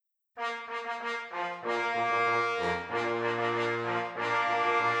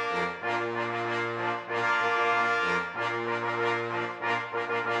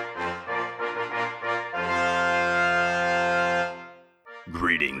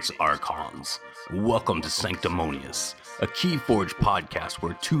Greetings, Archons. Welcome to Sanctimonious, a Keyforge podcast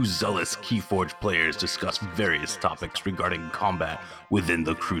where two zealous Keyforge players discuss various topics regarding combat within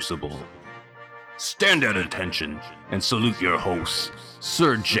the Crucible. Stand at attention and salute your hosts,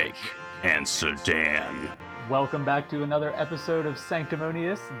 Sir Jake and Sir Dan. Welcome back to another episode of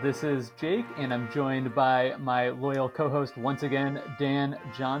Sanctimonious. This is Jake, and I'm joined by my loyal co-host once again, Dan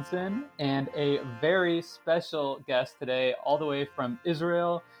Johnson, and a very special guest today, all the way from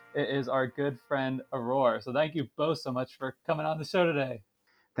Israel. It is our good friend Aurora. So thank you both so much for coming on the show today.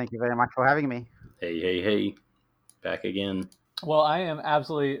 Thank you very much for having me. Hey. Back again. Well, I am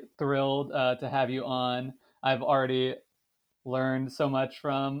absolutely thrilled to have you on. I've already learned so much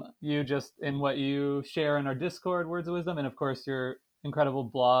from you just in what you share in our Discord, Words of Wisdom, and of course your incredible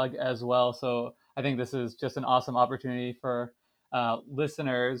blog as well. So I think this is just an awesome opportunity for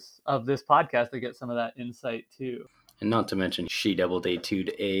listeners of this podcast to get some of that insight too. And not to mention, she double day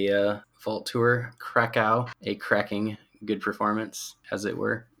 2'd a Vault Tour Krakow, a cracking good performance, as it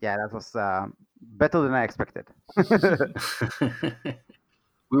were. Yeah, that was better than I expected.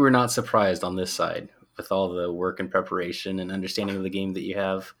 We were not surprised on this side with all the work and preparation and understanding of the game that you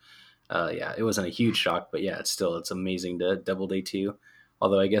have. It wasn't a huge shock, but yeah, it's amazing to double day 2.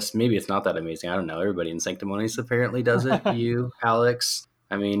 Although I guess maybe it's not that amazing. I don't know. Everybody in Sanctimonious apparently does it. You, Alex.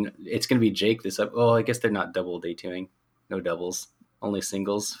 I mean, it's going to be Jake this up. Well, I guess they're not double day 2ing. No doubles. Only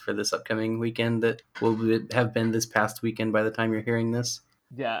singles for this upcoming weekend that will have been this past weekend by the time you're hearing this.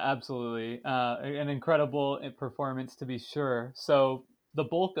 Yeah, absolutely. An incredible performance to be sure. So the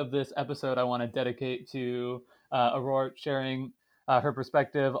bulk of this episode I want to dedicate to Aurora sharing her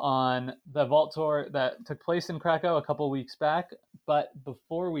perspective on the Vault Tour that took place in Krakow a couple weeks back. But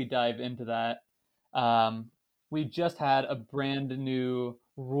before we dive into that, we just had a brand new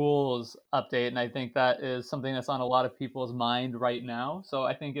rules update, and I think that is something that's on a lot of people's mind right now. So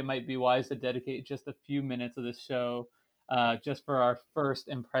I think it might be wise to dedicate just a few minutes of this show just for our first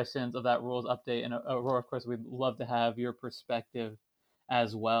impressions of that rules update. And Aurora, of course, we'd love to have your perspective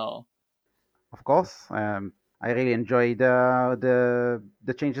as well. Of course, I really enjoyed the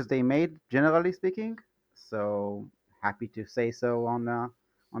changes they made, generally speaking. So happy to say so on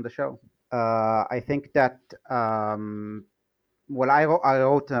the show. I think that I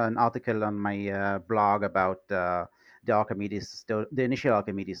wrote an article on my blog about the initial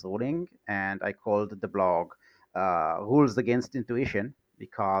Archimedes ruling, and I called the blog "Rules Against Intuition"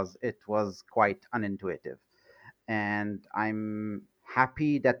 because it was quite unintuitive. And I'm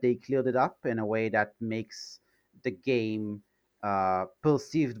happy that they cleared it up in a way that makes the game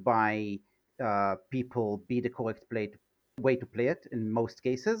perceived by people be the correct way to play it in most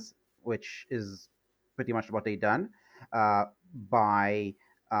cases, which is pretty much what they done by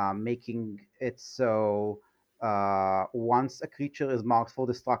making it so once a creature is marked for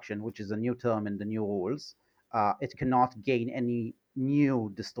destruction, which is a new term in the new rules, it cannot gain any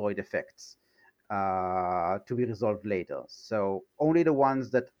new destroyed effects to be resolved later. So only the ones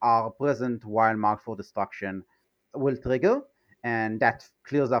that are present while marked for destruction will trigger, and that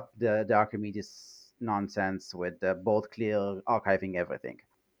clears up the Archimedes nonsense with the board clear archiving everything.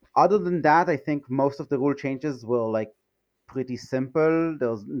 Other than that, I think most of the rule changes were like pretty simple.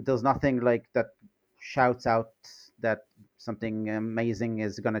 There's nothing like that shouts out that something amazing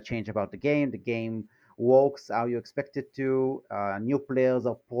is going to change about the game. The game works how you expect it to. New players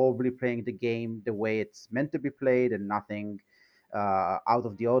are probably playing the game the way it's meant to be played, and nothing out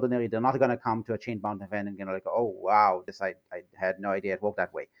of the ordinary. They're not going to come to a Chainbound event and like, oh wow, this I had no idea it worked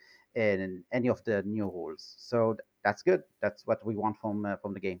that way in any of the new rules. So that's good. That's what we want from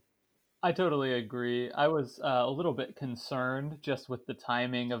the game. I totally agree. I was a little bit concerned just with the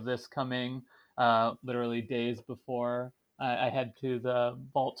timing of this coming literally days before I head to the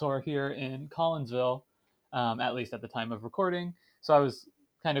Vault Tour here in Collinsville, at least at the time of recording. So I was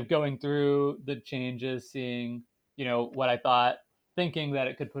kind of going through the changes, seeing, what I thought, thinking that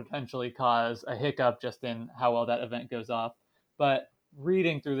it could potentially cause a hiccup just in how well that event goes off. But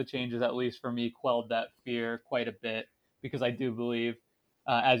reading through the changes, at least for me, quelled that fear quite a bit, because I do believe,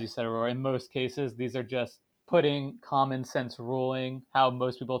 as you said, Aurora, in most cases, these are just putting common sense ruling, how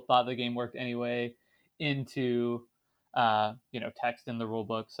most people thought the game worked anyway, into text in the rule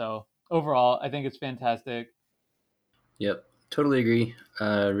book. So overall, I think it's fantastic. Yep, totally agree.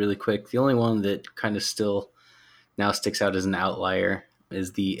 Really quick, the only one that kind of still now sticks out as an outlier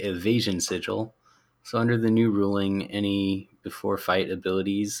is the evasion sigil. So under the new ruling, any before fight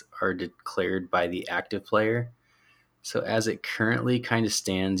abilities are declared by the active player. So as it currently kind of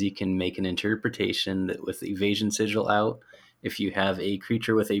stands, you can make an interpretation that with evasion sigil out, if you have a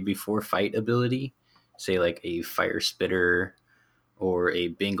creature with a before fight ability, say like a fire spitter or a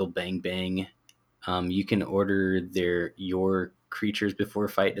Bingle Bang Bang. You can order your creatures before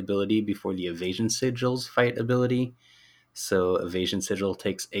fight ability before the Evasion Sigil's fight ability. So Evasion Sigil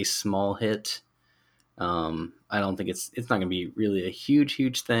takes a small hit. I don't think it's not going to be really a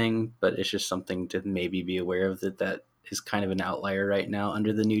huge thing, but it's just something to maybe be aware of that is kind of an outlier right now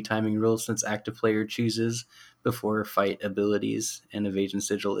under the new timing rules, since active player chooses before fight abilities and Evasion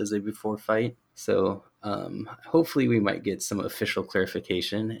Sigil is a before fight. So hopefully we might get some official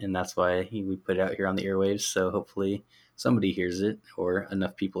clarification, and that's why we put it out here on the airwaves. So hopefully somebody hears it, or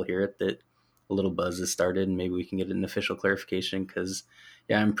enough people hear it that a little buzz has started, and maybe we can get an official clarification. Because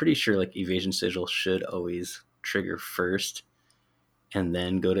yeah, I'm pretty sure like Evasion Sigil should always trigger first and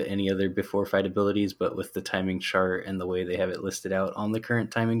then go to any other before fight abilities, but with the timing chart and the way they have it listed out on the current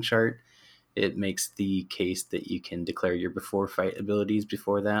timing chart, it makes the case that you can declare your before fight abilities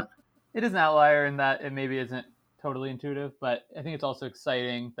before that. It is an outlier in that it maybe isn't totally intuitive, but I think it's also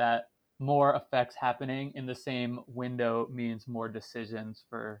exciting that more effects happening in the same window means more decisions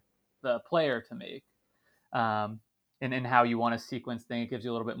for the player to make. And how you want to sequence things. It gives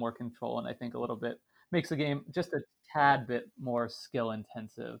you a little bit more control, and I think a little bit makes the game just a tad bit more skill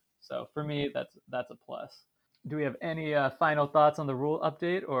intensive. So for me, that's a plus. Do we have any final thoughts on the rule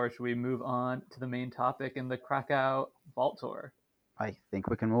update, or should we move on to the main topic in the Krakow Vault Tour? I think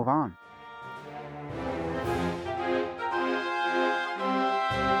we can move on.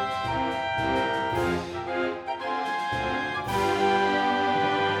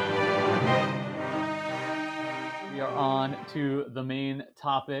 On to the main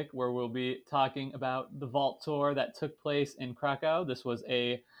topic, where we'll be talking about the Vault Tour that took place in Krakow. This was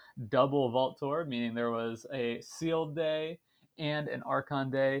a double Vault Tour, meaning there was a sealed day and an Archon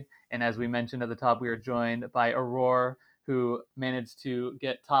day. And as we mentioned at the top, we were joined by Aurora, who managed to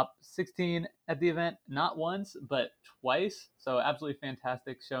get top 16 at the event, not once, but twice. So absolutely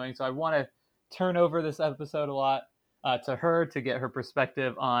fantastic showing. So I want to turn over this episode a lot to her to get her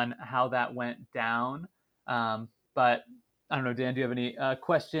perspective on how that went down. But I don't know, Dan, do you have any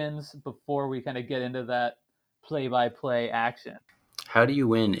questions before we kind of get into that play-by-play action? How do you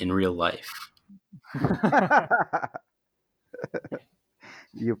win in real life?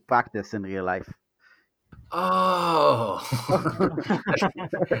 You practice in real life. Oh,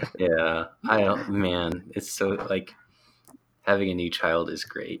 yeah. Man, it's so like having a new child is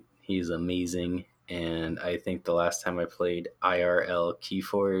great. He's amazing. And I think the last time I played IRL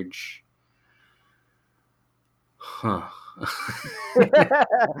Keyforge,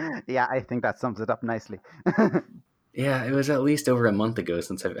 Yeah, I think that sums it up nicely. Yeah, it was at least over a month ago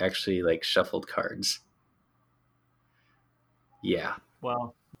since I've actually like shuffled cards. Yeah.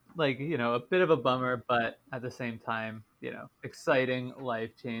 Well, like, a bit of a bummer, but at the same time, exciting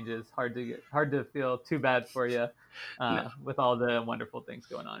life changes. Hard to feel too bad for you with all the wonderful things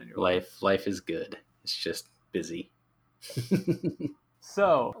going on in your life. Life is good. It's just busy.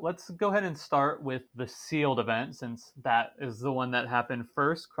 So let's go ahead and start with the sealed event, since that is the one that happened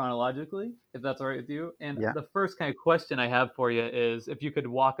first chronologically, if that's all right with you. And the first kind of question I have for you is if you could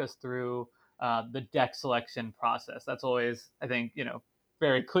walk us through the deck selection process. That's always, I think,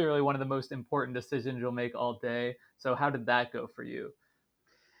 very clearly one of the most important decisions you'll make all day. So how did that go for you?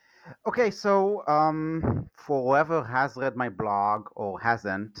 Okay, so for whoever has read my blog or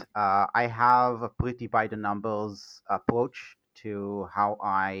hasn't, I have a pretty by the numbers approach to how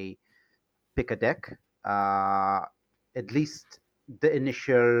I pick a deck. At least the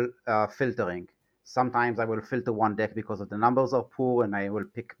initial filtering. Sometimes I will filter one deck because of the numbers are poor, and I will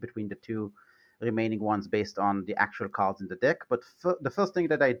pick between the two remaining ones based on the actual cards in the deck. But the first thing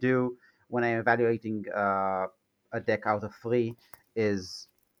that I do when I'm evaluating a deck out of 3 is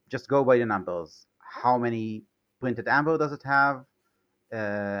just go by the numbers. How many printed amber does it have?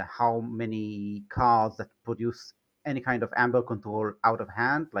 How many cards that produce any kind of amber control out of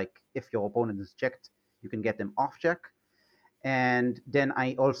hand? Like if your opponent is checked, you can get them off check. And then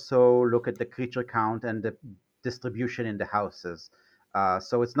I also look at the creature count and the distribution in the houses.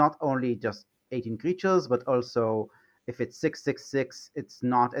 So it's not only just 18 creatures, but also if it's 666, it's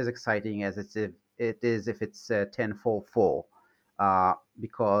not as exciting as it is if it's 10-4-4.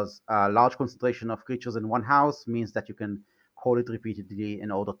 Because a large concentration of creatures in one house means that you can call it repeatedly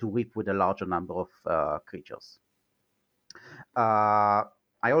in order to reap with a larger number of creatures.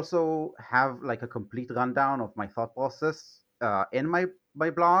 I also have like a complete rundown of my thought process in my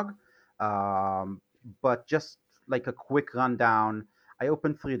blog, but just like a quick rundown. I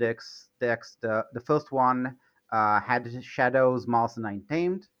opened 3 decks. The first one had Shadows, Mars, and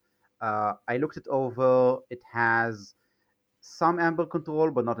Untamed. I looked it over. It has some amber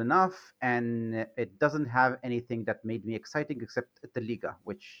control, but not enough, and it doesn't have anything that made me exciting except Teliga,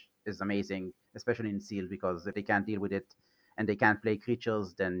 which is amazing, especially in sealed, because if they can't deal with it and they can't play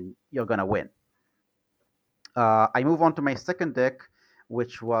creatures, then you're gonna win. I move on to my second deck,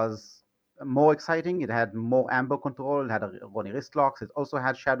 which was more exciting. It had more amber control. It had a Ronnie Wristlocks. It also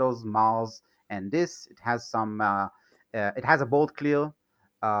had Shadows, Mars, and this. It has some. It has a board clear.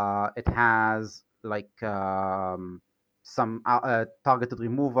 It has like some targeted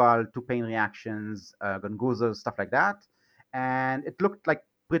removal, two pain reactions, Gunguzzos, stuff like that. And it looked like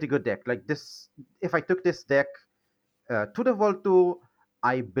pretty good deck. Like this, if I took this deck to the Vault Tour,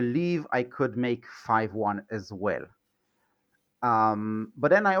 I believe I could make 5-1 as well. But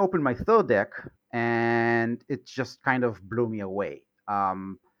then I opened my third deck, and it just kind of blew me away.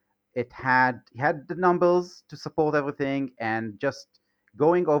 It had the numbers to support everything, and just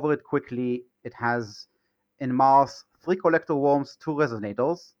going over it quickly, it has in Mars 3 Collector Worms, 2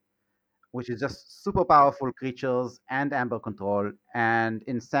 Resonators, which is just super powerful creatures and Amber Control. And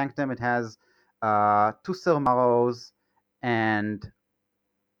in Sanctum, it has 2 Silmaros and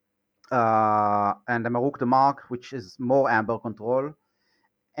the Maruk the Mark, which is more Amber Control.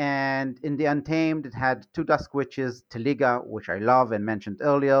 And in the Untamed, it had 2 Dusk Witches, Teliga, which I love and mentioned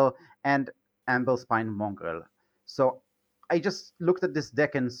earlier, and Amber Spine Mongrel. So I just looked at this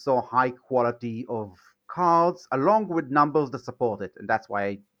deck and saw high quality of cards along with numbers that support it, and that's why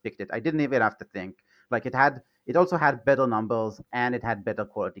I picked it. I didn't even have to think. Like it also had better numbers and it had better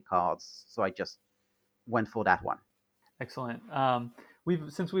quality cards, so I just went for that one. Excellent.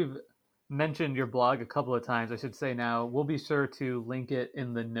 Since we've mentioned your blog a couple of times, I should say now we'll be sure to link it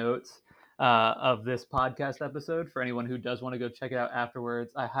in the notes of this podcast episode for anyone who does want to go check it out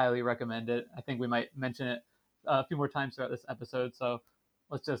afterwards. I highly recommend it. I think we might mention it a few more times throughout this episode, so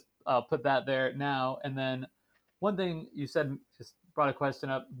let's just put that there now. And then one thing you said just brought a question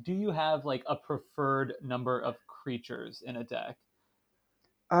up. Do you have like a preferred number of creatures in a deck?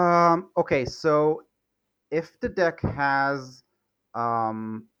 Okay, so if the deck has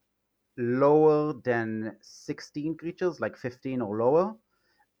um, lower than 16 creatures, like 15 or lower,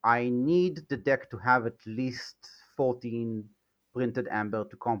 I need the deck to have at least 14 printed amber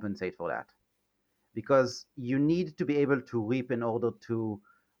to compensate for that. Because you need to be able to reap in order to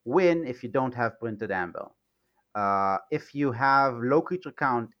win if you don't have printed amber. If you have low creature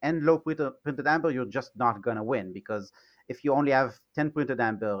count and low printed amber, you're just not going to win. Because if you only have 10 printed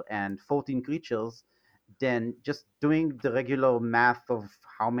amber and 14 creatures, then just doing the regular math of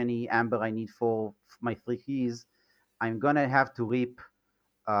how many amber I need for my 3 keys, I'm going to have to reap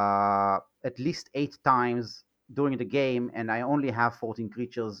at least 8 times during the game, and I only have 14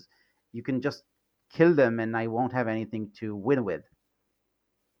 creatures. You can just kill them, and I won't have anything to win with.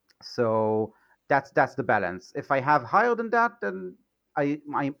 So that's the balance. If I have higher than that, then I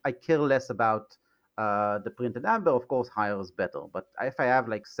care less about the printed amber. Of course, higher is better. But if I have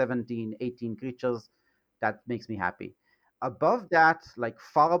like 17, 18 creatures, that makes me happy. Above that, like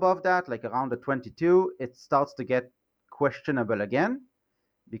far above that, like around the 22, it starts to get questionable again,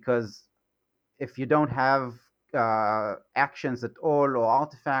 because if you don't have actions at all or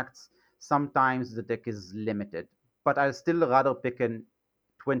artifacts, sometimes the deck is limited. But I'll still rather pick an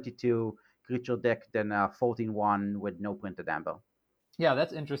 22 creature deck than a 14-1 with no printed amber. Yeah,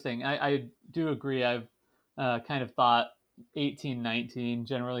 that's interesting. I do agree. I've kind of thought 18, 19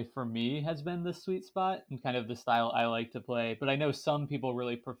 generally for me has been the sweet spot and kind of the style I like to play. But I know some people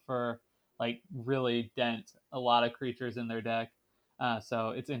really prefer like really dense, a lot of creatures in their deck. So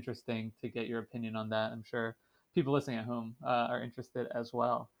it's interesting to get your opinion on that. I'm sure people listening at home are interested as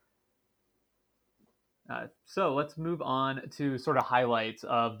well. So let's move on to sort of highlights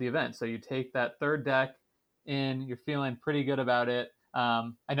of the event. So you take that third deck in, you're feeling pretty good about it.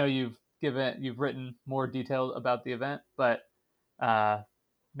 I know you've written more details about the event, but uh,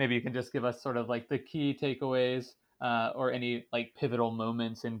 maybe you can just give us sort of like the key takeaways or any like pivotal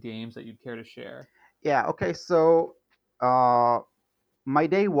moments in games that you'd care to share. Yeah, okay, so my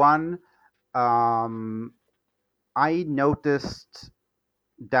day one, um, I noticed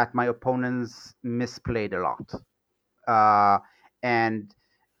that my opponents misplayed a lot. And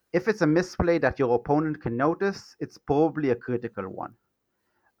if it's a misplay that your opponent can notice, it's probably a critical one.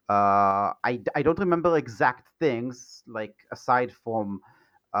 I don't remember exact things, like aside from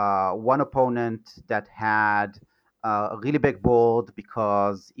one opponent that had a really big board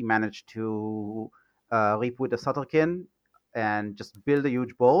because he managed to reap with a Sutterkin and just build a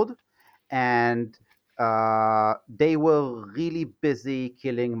huge board. And they were really busy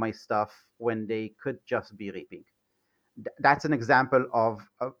killing my stuff when they could just be reaping. That's an example of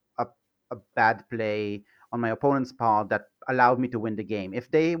a bad play on my opponent's part that allowed me to win the game. If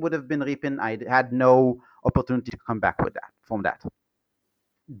they would have been reaping, I had no opportunity to come back with that from that.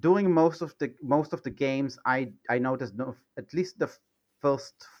 During most of the games, I noticed at least the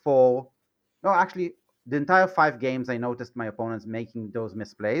first four. No, actually, the entire 5 games, I noticed my opponents making those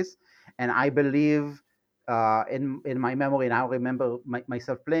misplays, and I believe in my memory, and I remember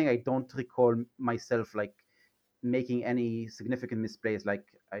myself playing. I don't recall myself like making any significant misplays. Like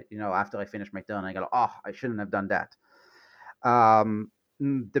after I finish my turn, I go, oh, I shouldn't have done that.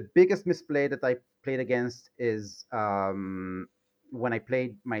 The biggest misplay that I played against is when I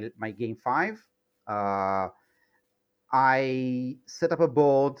played my game 5. Uh, I set up a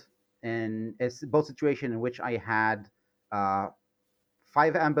board in a board situation in which I had uh,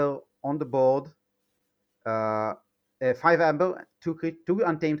 5 amber on the board, 5 amber, two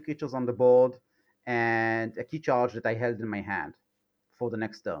untamed creatures on the board, and a key charge that I held in my hand for the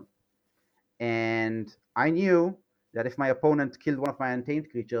next turn. And I knew that if my opponent killed one of my untamed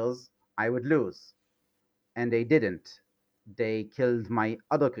creatures, I would lose. And they didn't. They killed my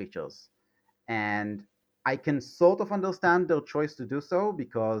other creatures. And I can sort of understand their choice to do so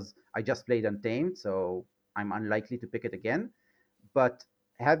because I just played Untamed, so I'm unlikely to pick it again. But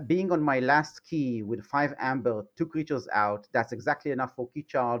being on my last key with 5 amber, 2 creatures out, that's exactly enough for key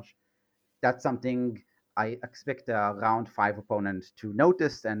charge. That's something I expect a round 5 opponent to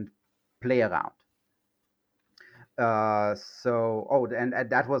notice and play around. And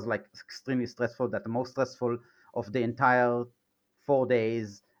that was like extremely stressful. That the most stressful of the entire 4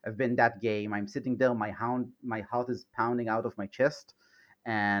 days have been that game. I'm sitting there, my heart is pounding out of my chest,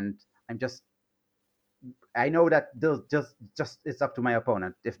 and I know that there's just it's up to my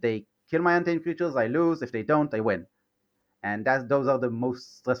opponent. If they kill my untamed creatures, I lose. If they don't, I win. And those are the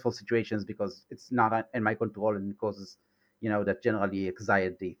most stressful situations because it's not in my control and causes that generally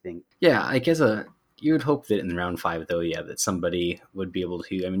anxiety thing. Yeah, I guess you would hope that in round 5, though, that somebody would be able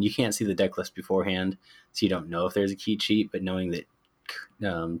to. I mean, you can't see the deck list beforehand, so you don't know if there's a key cheat. But knowing that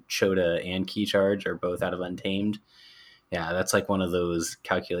Chota and Key Charge are both out of Untamed, yeah, that's like one of those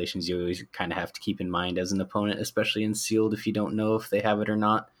calculations you always kind of have to keep in mind as an opponent, especially in sealed if you don't know if they have it or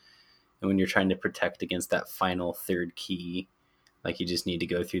not. And when you're trying to protect against that final third key, like you just need to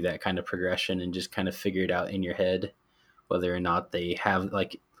go through that kind of progression and just kind of figure it out in your head whether or not they have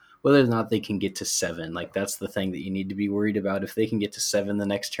whether or not they can get to 7. Like that's the thing that you need to be worried about. If they can get to 7 the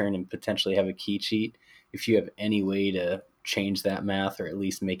next turn and potentially have a key cheat, if you have any way to change that math or at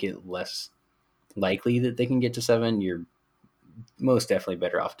least make it less likely that they can get to 7, you're most definitely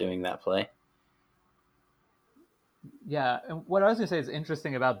better off doing that play. Yeah, and what I was going to say is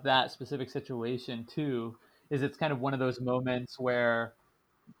interesting about that specific situation too is it's kind of one of those moments where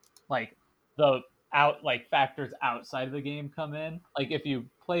like the factors outside of the game come in. Like if you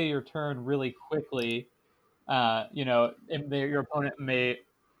play your turn really quickly, your opponent may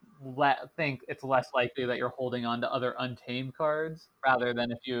think it's less likely that you're holding on to other untamed cards rather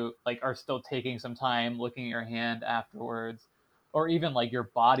than if you are still taking some time looking at your hand afterwards, or even your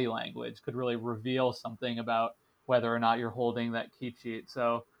body language could really reveal something about whether or not you're holding that key cheat.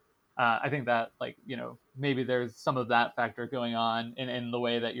 So I think that maybe there's some of that factor going on in the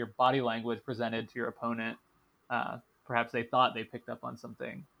way that your body language presented to your opponent. Perhaps they thought they picked up on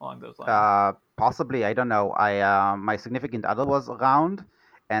something along those lines. Possibly, I don't know. My significant other was around,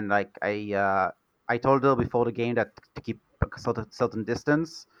 and I told her before the game that to keep a certain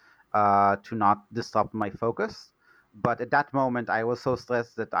distance, to not disrupt my focus. But at that moment, I was so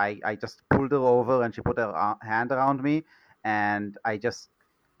stressed that I just pulled her over, and she put her hand around me, and I just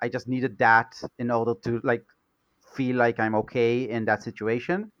needed that in order to feel like I'm okay in that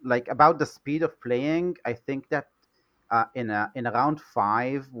situation. Like about the speed of playing, I think that in a round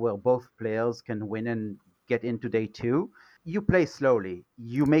 5 where both players can win and get into day 2, you play slowly.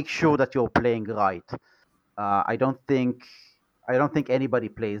 You make sure that you're playing right. I don't think anybody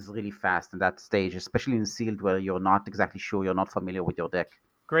plays really fast in that stage, especially in sealed where you're not exactly sure, you're not familiar with your deck.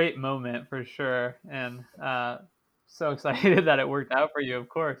 Great moment for sure, and so excited that it worked out for you, of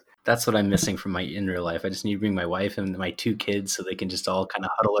course. That's what I'm missing from my in real life. I just need to bring my wife and my 2 kids so they can just all kind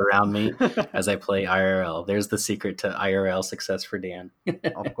of huddle around me as I play IRL. There's the secret to IRL success for Dan.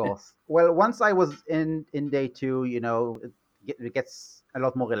 Of course. Well, once I was in day 2, it gets a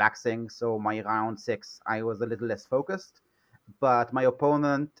lot more relaxing. So my round 6, I was a little less focused. But my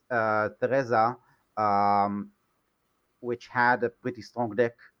opponent, Teresa, which had a pretty strong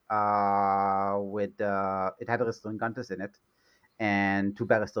deck with it had a Restringantes in it, and 2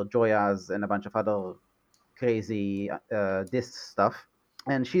 Barrister Joyas and a bunch of other crazy disc stuff.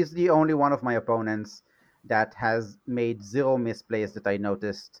 And she's the only one of my opponents that has made 0 misplays that I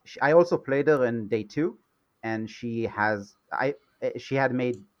noticed. I also played her in day 2, and she had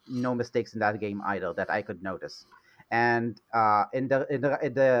made no mistakes in that game either that I could notice. And in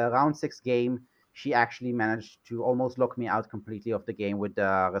the round 6 game, she actually managed to almost lock me out completely of the game with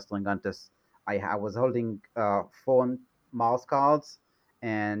Restringantes. I was holding 4 mouse cards,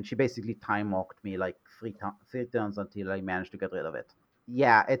 and she basically time walked me like three turns until I managed to get rid of it.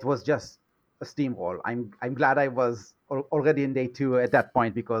 Yeah, it was just a steamroll. I'm glad I was already in day 2 at that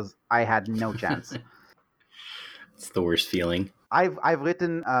point because I had no chance. It's the worst feeling. I've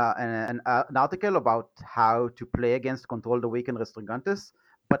written an article about how to play against Control the Weak and Restringantes,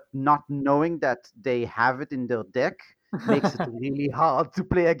 but not knowing that they have it in their deck makes it really hard to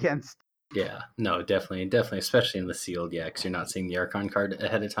play against. Yeah, no, definitely, especially in the sealed, yeah, because you're not seeing the Archon card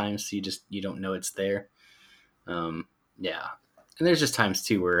ahead of time, so you don't know it's there. Yeah, and there's just times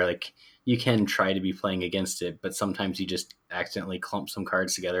too where like you can try to be playing against it, but sometimes you just accidentally clump some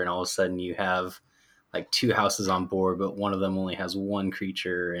cards together, and all of a sudden you have like 2 houses on board, but one of them only has 1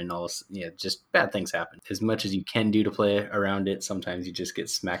 creature, and just bad things happen. As much as you can do to play around it, sometimes you just get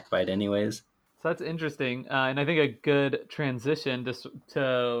smacked by it anyways. So that's interesting, and I think a good transition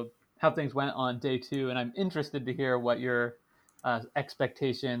to how things went on day 2. And I'm interested to hear what your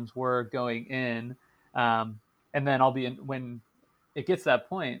expectations were going in, and then I'll be in when it gets to that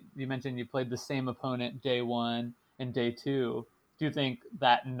point. You mentioned you played the same opponent day 1 and day 2. Do you think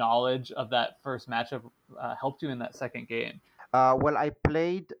that knowledge of that first matchup helped you in that second game? Well, I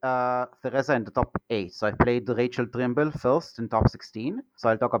played Theresa in the top 8. So I played Rachel Trimble first in top 16. So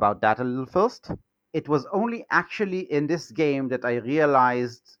I'll talk about that a little first. It was only actually in this game that I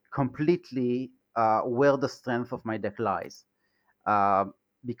realized completely where the strength of my deck lies.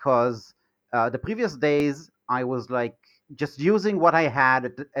 Because the previous days, I was like just using what I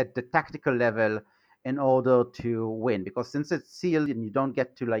had at the tactical level in order to win. Because since it's sealed and you don't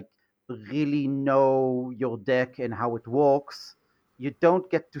get to like really know your deck and how it works, you don't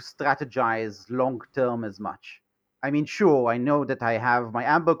get to strategize long term as much. I mean, sure, I know that I have my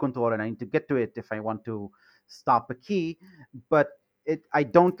Amber control and I need to get to it if I want to stop a key, but I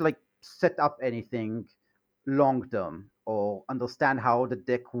don't like set up anything long term or understand how the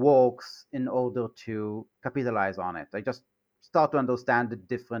deck works in order to capitalize on it. I just start to understand the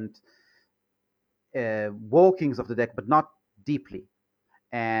different workings of the deck, but not deeply.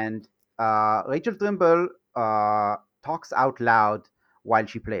 And Rachel Trimble talks out loud while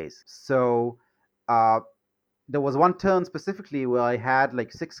she plays. So there was one turn specifically where I had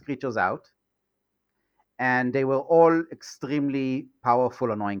like 6 creatures out, and they were all extremely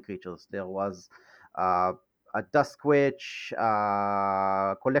powerful, annoying creatures. There was a Dusk Witch,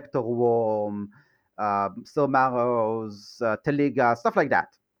 Collector Worm, Silmarrows, Teliga, stuff like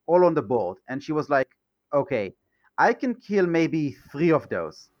that, all on the board. And she was like, okay, I can kill maybe 3 of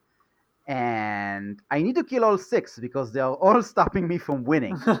those. And I need to kill all 6 because they are all stopping me from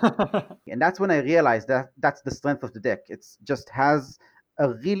winning. And that's when I realized that that's the strength of the deck. It just has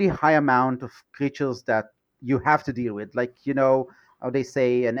a really high amount of creatures that you have to deal with. Like, how they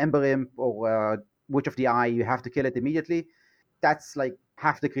say an Ember Imp or Witch of the Eye, you have to kill it immediately. That's like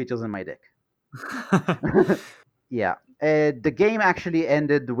half the creatures in my deck. Yeah. The game actually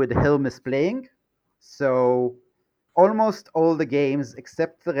ended with Helm playing. So almost all the games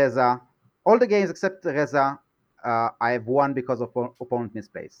except Theresa, I've won because of opponent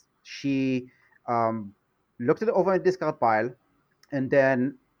misplays. She looked it over a discard pile, and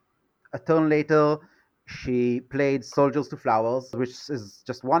then a turn later, she played Soldiers to Flowers, which is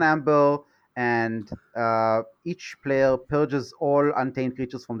just 1 amber, and each player purges all untamed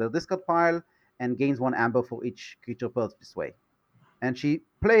creatures from their discard pile and gains 1 amber for each creature purged this way. And she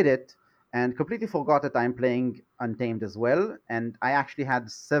played it and completely forgot that I'm playing Untamed as well. And I actually had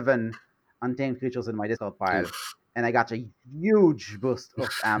 7 Untamed creatures in my discard pile. And I got a huge boost of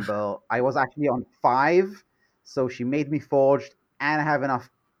amber. I was actually on 5, so she made me forged and have enough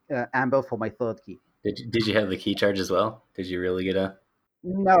amber for my 3rd key. Did you have the key charge as well? Did you really get a...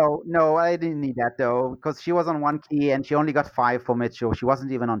 No, I didn't need that though, because she was on 1 key and she only got 5 from it, so she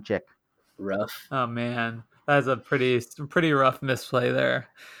wasn't even on check. Rough. Oh man, that's a pretty rough misplay there.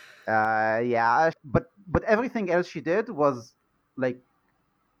 Yeah, but everything else she did was like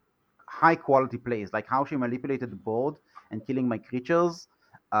high quality plays, like how she manipulated the board and killing my creatures.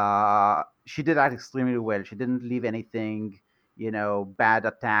 She did that extremely well. She didn't leave anything, bad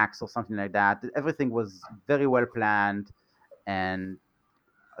attacks or something like that. Everything was very well planned, and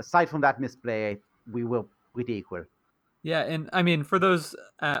aside from that misplay, we were pretty equal. Yeah, and I mean, for those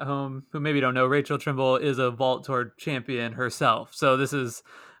at home who maybe don't know, Rachel Trimble is a Vault Tour champion herself. So this is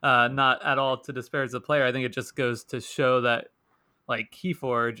not at all to disparage the player. I think it just goes to show that, like,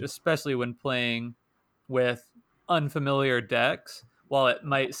 Keyforge, especially when playing with unfamiliar decks, while it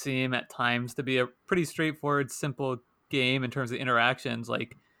might seem at times to be a pretty straightforward, simple game in terms of interactions,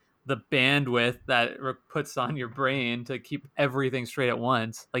 like the bandwidth that puts on your brain to keep everything straight at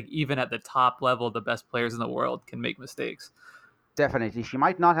once, like even at the top level, the best players in the world can make mistakes. Definitely. She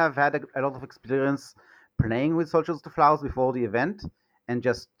might not have had a lot of experience playing with Soldiers to Flowers before the event and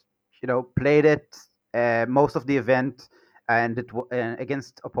just, played it most of the event and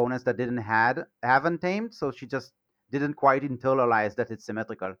against opponents that haven't tamed. So she just didn't quite internalize that it's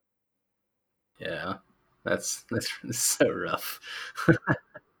symmetrical. Yeah, that's so rough.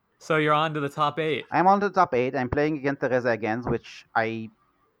 So you're on to the top 8. I'm on the top 8. I'm playing against Teresa again, which I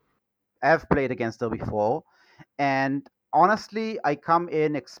have played against her before. And honestly, I come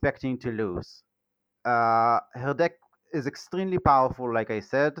in expecting to lose. Her deck is extremely powerful, like I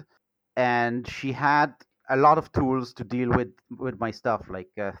said, and she had a lot of tools to deal with my stuff, like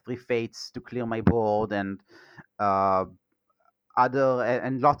 3 fates to clear my board, and uh,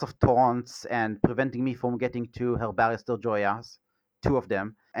 and lots of taunts and preventing me from getting to her Barrister Joyas, 2 of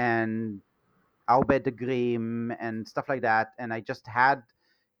them, and Aubed the Grim and stuff like that. And I just had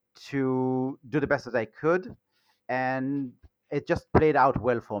to do the best that I could, and it just played out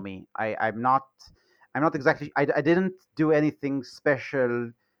well for me. I'm not exactly. I didn't do anything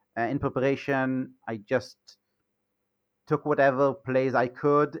special in preparation. I just took whatever plays I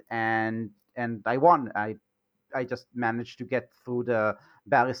could, and I won. I just managed to get through the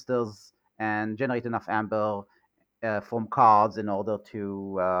barristers and generate enough amber from cards in order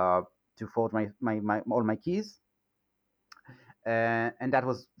to forward my all my keys. And that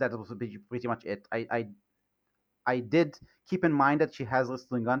was pretty much it. I did keep in mind that she has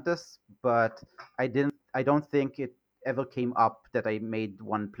Restringantes, but I don't think it ever came up that I made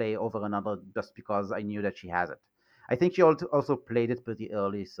one play over another just because I knew that she has it. I think she also played it pretty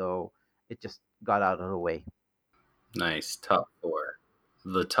early, so it just got out of the way. Nice. Top 4.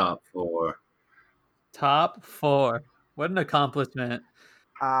 The top 4. Top 4. What an accomplishment.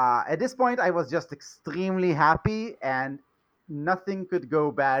 At this point, I was just extremely happy, and nothing could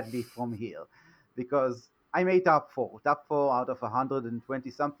go badly from here because I made top 4. Top 4 out of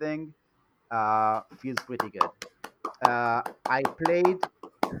 120 something feels pretty good. I played.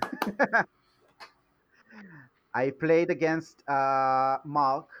 I played against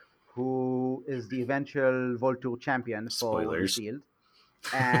Mark, who is the eventual Voltour champion for Spoilers. Field.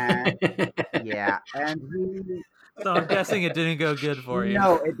 And yeah, and he. So I'm guessing it didn't go good for you.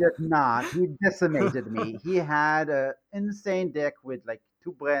 No, it did not. He decimated me. He had an insane deck with like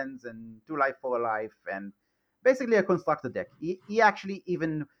 2 Brens and 2 Life for a Life, and basically a constructed deck. He actually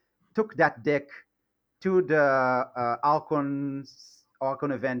even took that deck to the Archon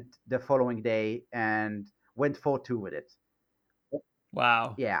event the following day and went 4-2 with it.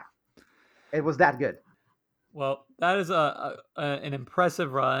 Wow. Yeah, it was that good. Well, that is an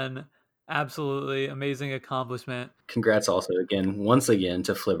impressive run. Absolutely amazing accomplishment. Congrats also once again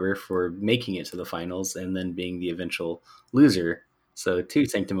to Flibber for making it to the finals and then being the eventual loser. So 2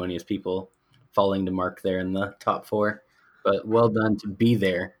 sanctimonious people falling to Mark there in the top 4. But well done to be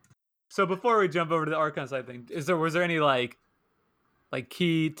there. So before we jump over to the Archon side thing, was there any like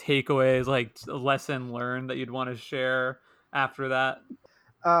key takeaways, like a lesson learned that you'd want to share after that?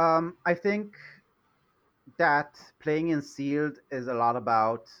 I think that playing in sealed is a lot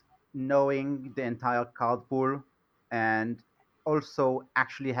about knowing the entire card pool and also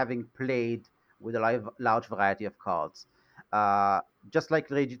actually having played with a large variety of cards. Just like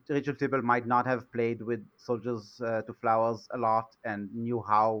Rachel Tibble might not have played with Soldiers to Flowers a lot and knew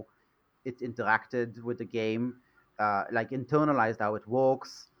how it interacted with the game, like internalized how it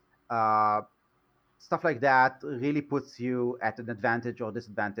works. Stuff like that really puts you at an advantage or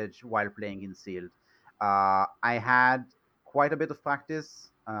disadvantage while playing in sealed. I had quite a bit of practice,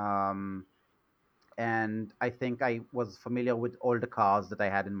 and I think I was familiar with all the cards that I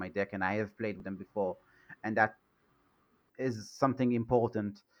had in my deck, and I have played with them before, and that is something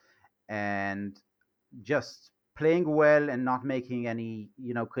important. And just playing well and not making any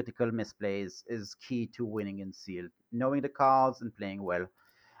critical misplays is key to winning in sealed. Knowing the cards and playing well.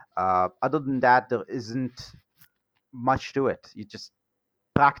 Other than that, there isn't much to it. You just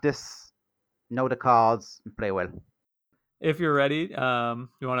practice, know the cards, and play well. If you're ready, you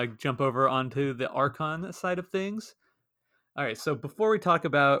want to jump over onto the Archon side of things? All right, so before we talk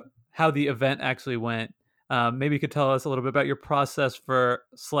about how the event actually went, maybe you could tell us a little bit about your process for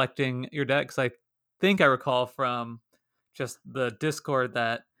selecting your deck. Because I think I recall from just the Discord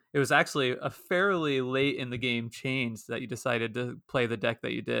that it was actually a fairly late in the game change that you decided to play the deck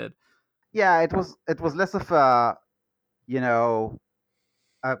that you did. Yeah, it was less of a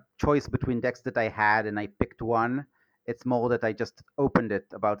a choice between decks that I had, and I picked one. It's more that I just opened it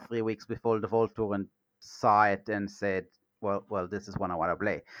about 3 weeks before the Vault Tour and saw it and said, "Well, this is one I want to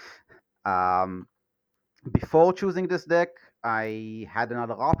play." Um, Before choosing this deck, I had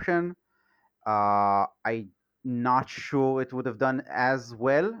another option. I'm not sure it would have done as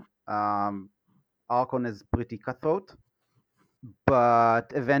well. Archon is pretty cutthroat,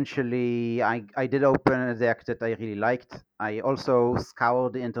 but eventually I did open a deck that I really liked. I also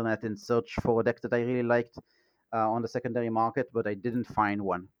scoured the internet in search for a deck that I really liked on the secondary market, but I didn't find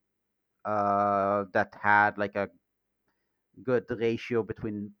one that had like a good ratio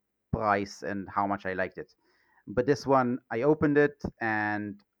between price and how much I liked it. But this one, I opened it,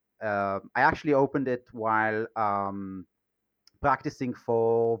 and I actually opened it while practicing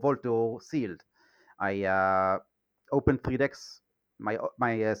for Voltor Sealed. I opened 3 decks.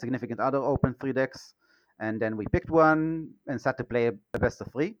 My significant other opened 3 decks, and then we picked one and sat to play a best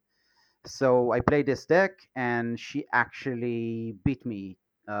of 3. So I played this deck, and she actually beat me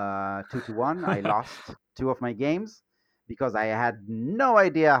 2-1. I lost 2 of my games because I had no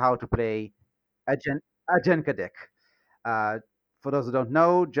idea how to play a Genka deck. Uh, for those who don't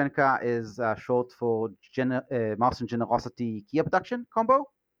know, Genka is short for Martian Generosity Key Abduction combo,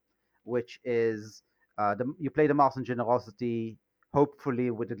 which is you play the Martian Generosity,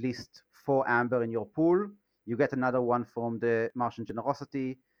 hopefully with at least 4 amber in your pool. You get another one from the Martian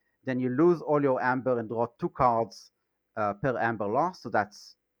Generosity. Then you lose all your amber and draw 2 cards per amber loss. So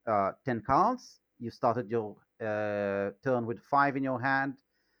that's 10 cards. You started your turn with 5 in your hand.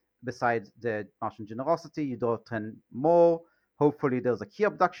 Besides the Martian Generosity, you draw 10 more. Hopefully, there's a key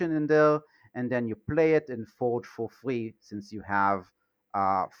abduction in there, and then you play it and forge for free since you have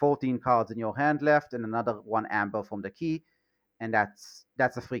 14 cards in your hand left and another 1 amber from the key, and that's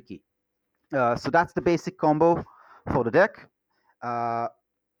a free key. So that's the basic combo for the deck,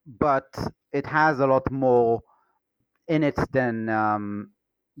 but it has a lot more in it than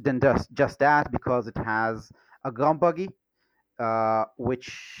just that, because it has a Grump Buggy,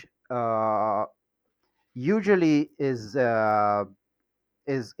 which usually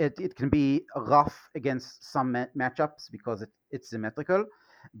it can be rough against some matchups because it's symmetrical,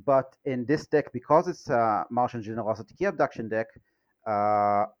 but in this deck, because it's a Martian Generosity Key Abduction deck,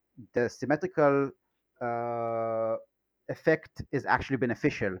 the symmetrical effect is actually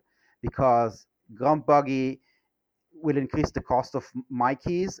beneficial because Grump Buggy will increase the cost of my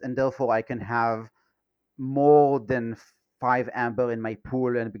keys, and therefore I can have more than 5 amber in my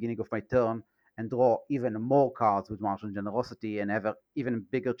pool at the beginning of my turn and draw even more cards with Martian Generosity and have an even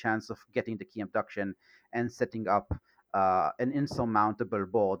bigger chance of getting the key abduction and setting up an insurmountable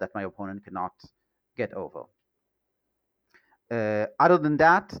board that my opponent cannot get over. Other than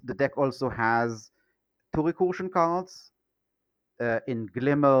that, the deck also has 2 recursion cards in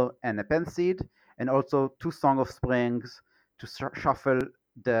Glimmer and a Penseed, and also 2 Song of Springs to shuffle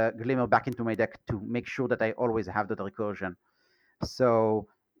the Glimmer back into my deck to make sure that I always have the recursion. So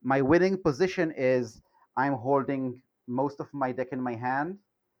my winning position is I'm holding most of my deck in my hand,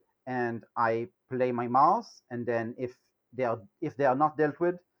 and I play my Mars, and then if they are not dealt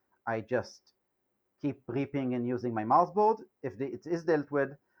with, I just keep reaping and using my Mars board. If it is dealt with,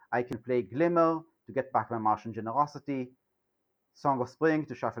 I can play Glimmer to get back my Martian Generosity, Song of Spring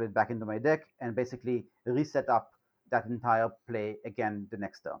to shuffle it back into my deck, and basically reset up that entire play again the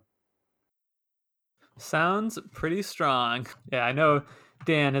next turn. Sounds pretty strong. Yeah, I know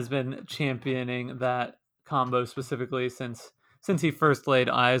Dan has been championing that combo specifically since he first laid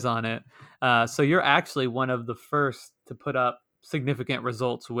eyes on it. So you're actually one of the first to put up significant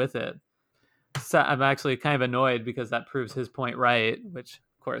results with it. So I'm actually kind of annoyed because that proves his point right, which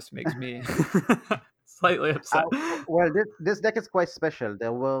of course makes me slightly upset. Well, this deck is quite special.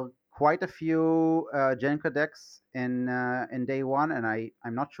 There were quite a few Genka decks in day one, and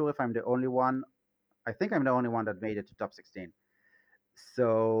I'm not sure if I'm the only one. I think I'm the only one that made it to top 16.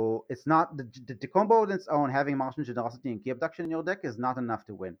 So it's not the combo on its own. Having Martian Generosity and Key Abduction in your deck is not enough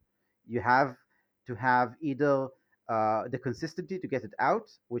to win. You have to have either the consistency to get it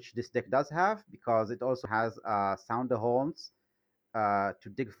out, which this deck does have, because it also has Sound the Horns to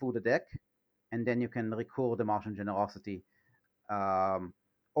dig through the deck, and then you can recur the Martian Generosity.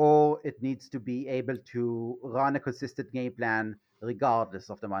 Or it needs to be able to run a consistent game plan regardless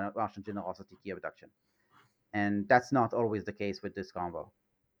of the Martian Generosity Key Abduction. And that's not always the case with this combo.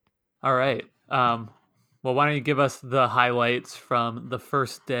 All right. Well, why don't you give us the highlights from the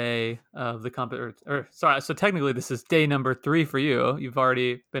first day of the sorry, so technically this is day number 3 for you. You've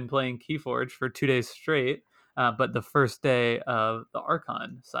already been playing Keyforge for 2 days straight, but the first day of the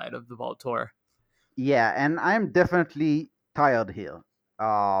Archon side of the Vault Tour. Yeah, and I'm definitely tired here.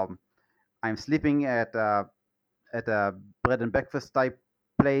 I'm sleeping at a bread and breakfast type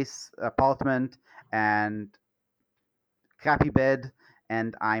place, apartment, and crappy bed,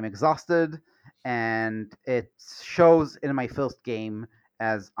 and I'm exhausted, and it shows in my first game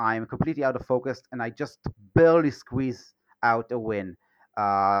as I'm completely out of focus, and I just barely squeeze out a win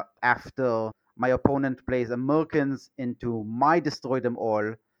after my opponent plays a Merkins into my destroy them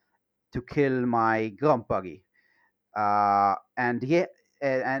all to kill my Grump Buggy, and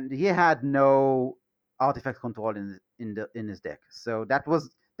he had no artifact control in his deck, so that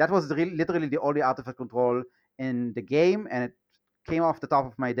was literally the only artifact control in the game, and it came off the top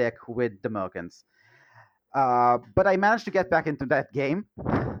of my deck with the Merkins. But I managed to get back into that game,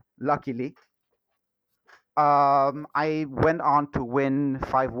 luckily. I went on to win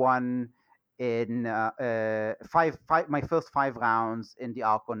 5-1 in my first 5 rounds in the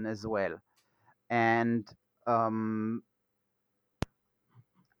Archon as well. And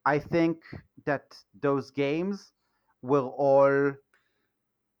I think that those games were all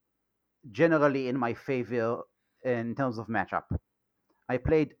generally in my favor in terms of matchup. I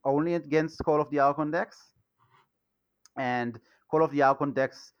played only against Call of the Archon decks, and Call of the Archon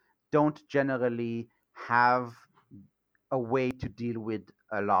decks don't generally have a way to deal with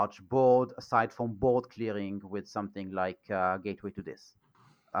a large board aside from board clearing with something like Gateway to this.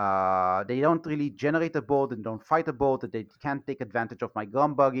 They don't really generate a board and don't fight a board, that they can't take advantage of my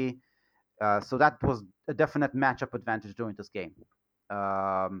Grump Buggy. So that was a definite matchup advantage during this game.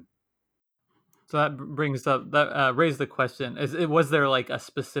 So that brings up that raised the question: was there like a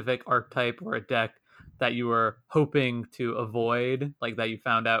specific archetype or a deck that you were hoping to avoid, like that you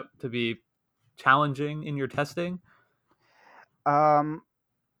found out to be challenging in your testing?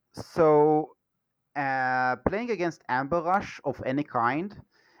 So playing against Amber Rush of any kind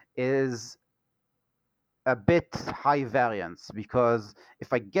is a bit high variance, because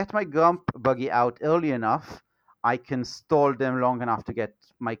if I get my Grump Buggy out early enough, I can stall them long enough to get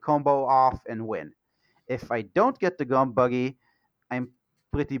my combo off and win. If I don't get the Grump Buggy, I'm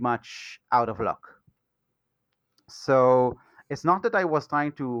pretty much out of luck. So it's not that I was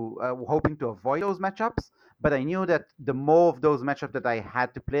trying to hoping to avoid those matchups, but I knew that the more of those matchups that I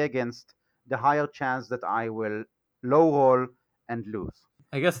had to play against, the higher chance that I will low roll and lose.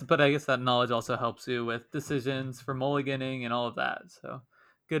 I guess that knowledge also helps you with decisions for mulliganing and all of that. So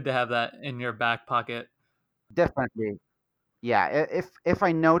good to have that in your back pocket. Definitely. Yeah, if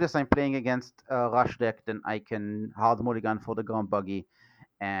I notice I'm playing against a rush deck, then I can hard mulligan for the Grump Buggy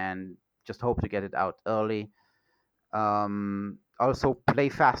and just hope to get it out early. Also play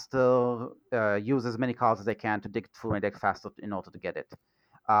faster, use as many cards as I can to dig through my deck faster in order to get it.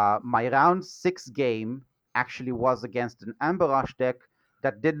 My round 6 game actually was against an Amber Rush deck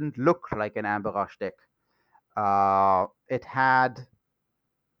that didn't look like an Amber Rush deck. It had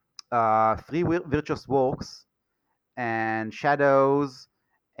 3 Virtuous Walks and Shadows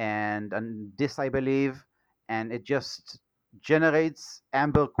and this, I believe, and it just generates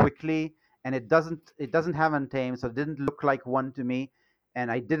Amber quickly, and it doesn't have Untamed, so it didn't look like one to me, and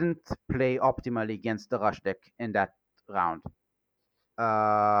I didn't play optimally against the Rush deck in that round.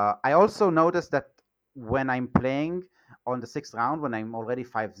 I also noticed that when I'm playing on the 6th round, when I'm already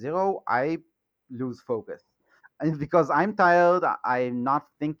 5-0, I lose focus. And because I'm tired, I'm not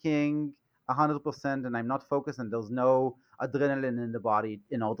thinking 100%, and I'm not focused, and there's no adrenaline in the body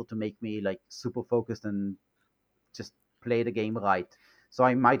in order to make me like super focused and just play the game right. So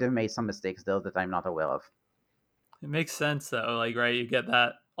I might have made some mistakes there that I'm not aware of. It makes sense though, like, right, you get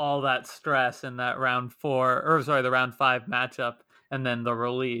all that stress in that the round 5 matchup, and then the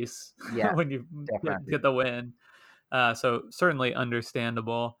release when you get the win. So certainly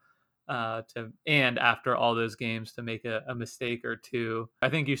understandable. And after all those games to make a mistake or two, I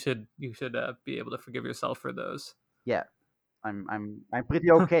think you should be able to forgive yourself for those. Yeah, I'm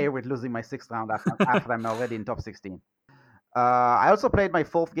pretty okay with losing my 6th round after I'm already in top 16. I also played my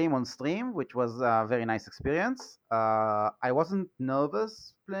 4th game on stream, which was a very nice experience. I wasn't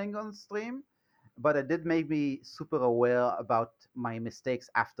nervous playing on stream, but it did make me super aware about my mistakes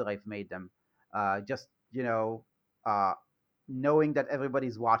after I've made them. Just, knowing that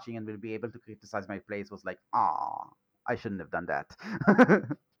everybody's watching and will be able to criticize my plays was like, I shouldn't have done that.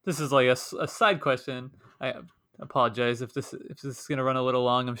 This is like a side question. I apologize if this is going to run a little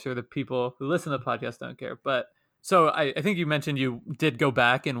long. I'm sure the people who listen to the podcast don't care. But so I think you mentioned you did go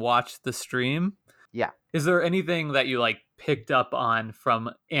back and watch the stream. Yeah. Is there anything that you like picked up on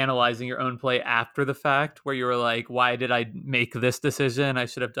from analyzing your own play after the fact where you were like, why did I make this decision? I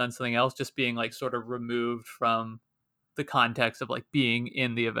should have done something else, just being like sort of removed from the context of like being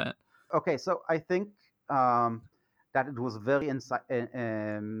in the event? Okay, so I think that it was very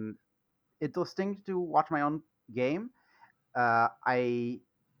interesting to watch my own game. I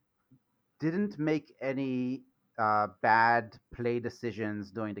didn't make any bad play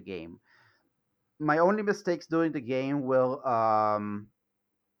decisions during the game. My only mistakes during the game were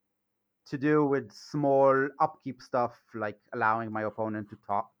to do with small upkeep stuff, like allowing my opponent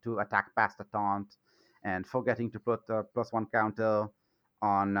to attack past a taunt, and forgetting to put a +1 counter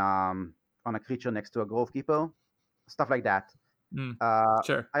on a creature next to a Grove Keeper, stuff like that.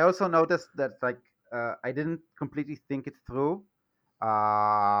 Sure. I also noticed that I didn't completely think it through.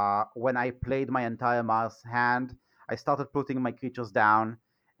 When I played my entire Mars hand, I started putting my creatures down,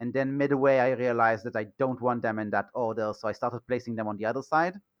 and then midway I realized that I don't want them in that order, so I started placing them on the other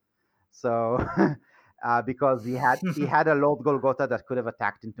side. So because he had a Lord Golgotha that could have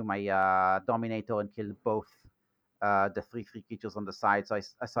attacked into my Dominator and killed both the 3/3 creatures on the side. So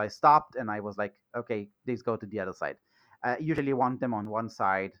I stopped and I was like, okay, these go to the other side. I usually want them on one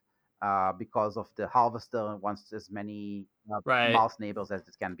side because of the Harvester wants as many Right. mouse neighbors as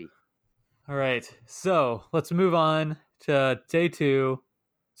it can be. All right. So let's move on to day 2.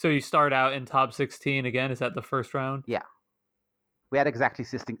 So you start out in top 16 again. Is that the first round? Yeah. We had exactly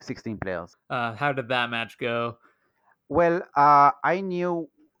 16 players. How did that match go? Well, I knew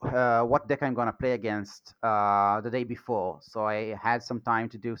what deck I'm going to play against the day before. So I had some time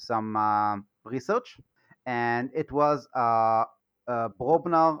to do some research. And it was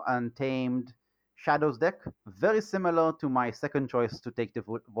Brobnar Untamed Shadows deck, very similar to my second choice to take the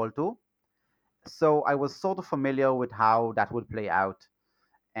Voltu. So I was sort of familiar with how that would play out.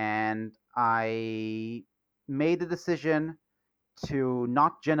 And I made the decision to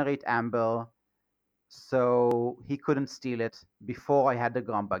not generate Amber so he couldn't steal it before I had the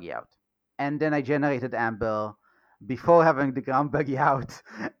ground buggy out. And then I generated Amber before having the ground buggy out,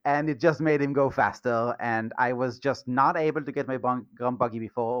 and it just made him go faster. And I was just not able to get my ground buggy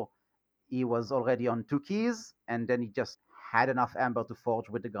before he was already on 2 keys, and then he just had enough Amber to forge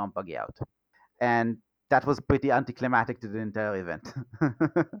with the ground buggy out. And that was pretty anticlimactic to the entire event.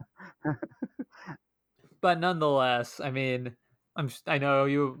 But nonetheless, I mean, I know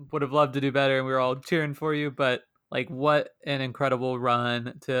you would have loved to do better and we were all cheering for you, but like what an incredible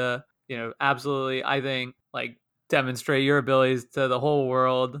run to, absolutely, I think, like demonstrate your abilities to the whole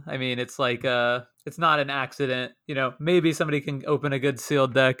world. I mean, it's like it's not an accident. Maybe somebody can open a good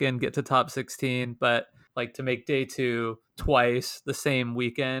sealed deck and get to top 16, but like to make day 2 twice the same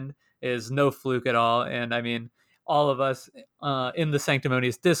weekend is no fluke at all. And I mean, all of us in the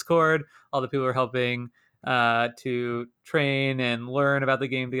Sanctimonious Discord, all the people who are helping to train and learn about the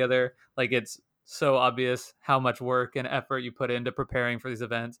game together. Like, it's so obvious how much work and effort you put into preparing for these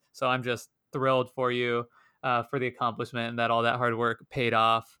events. So I'm just thrilled for you for the accomplishment and that all that hard work paid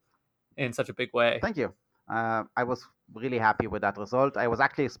off in such a big way. Thank you. I was really happy with that result. I was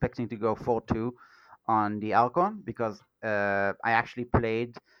actually expecting to go 4-2 on the Alcon because I actually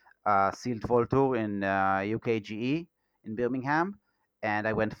played Sealed Voltur in UKGE in Birmingham, and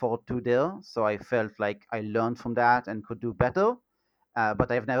I went 4-2 there. So I felt like I learned from that and could do better.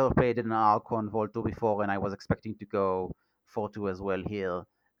 But I've never played in an Alcon Voltur before, and I was expecting to go 4-2 as well here,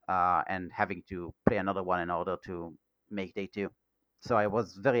 and having to play another one in order to make day 2. So I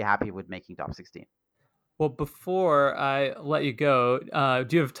was very happy with making top 16. Well, before I let you go,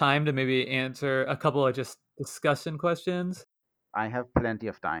 do you have time to maybe answer a couple of just discussion questions? I have plenty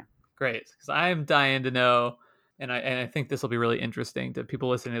of time. Great, because I'm dying to know, and I think this will be really interesting to people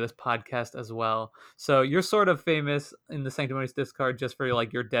listening to this podcast as well. So you're sort of famous in the Sanctimonious Discard just for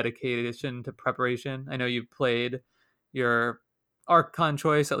like your dedication to preparation. I know you played your Archon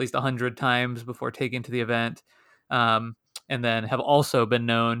choice at least 100 times before taking to the event. And then have also been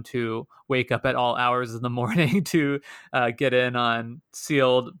known to wake up at all hours in the morning to get in on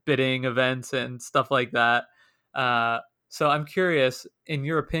sealed bidding events and stuff like that. So I'm curious, in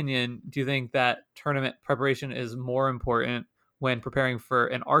your opinion, do you think that tournament preparation is more important when preparing for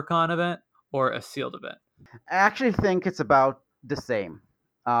an Archon event or a sealed event? I actually think it's about the same,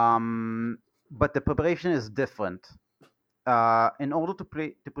 but the preparation is different. In order to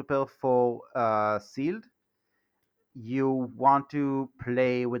prepare for sealed, you want to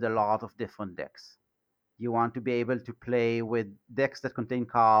play with a lot of different decks. You want to be able to play with decks that contain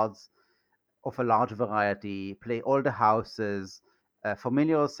cards of a large variety, play all the houses,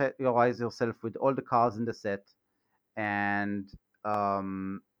 familiarize yourself with all the cards in the set, and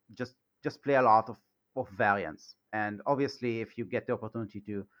just play a lot of variants. And obviously, if you get the opportunity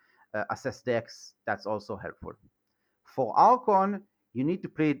to assess decks, that's also helpful. For Archon, you need to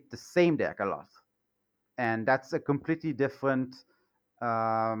play the same deck a lot, and that's a completely different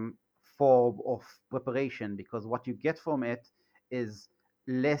form of preparation, because what you get from it is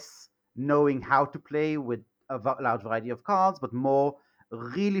less knowing how to play with a large variety of cards, but more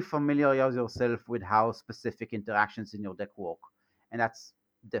really familiarize yourself with how specific interactions in your deck work. And that's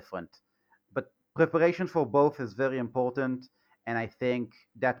different. But preparation for both is very important. And I think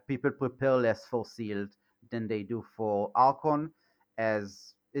that people prepare less for sealed than they do for Archon,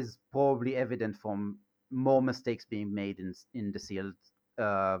 as is probably evident from more mistakes being made in the sealed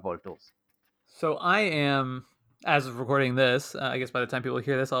Voltors. So I am, as of recording this, I guess by the time people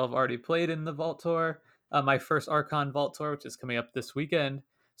hear this, I'll have already played in the Vault Tour, my first Archon Vault Tour, which is coming up this weekend.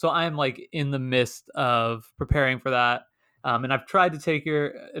 So I'm like in the midst of preparing for that. And I've tried to take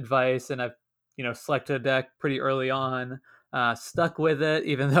your advice, and I've, selected a deck pretty early on, stuck with it,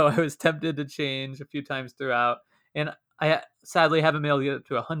 even though I was tempted to change a few times throughout. And I sadly haven't been able to get up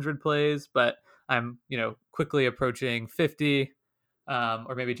to 100 plays, but I'm, quickly approaching 50.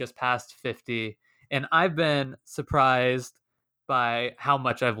 Or maybe just past 50. And I've been surprised by how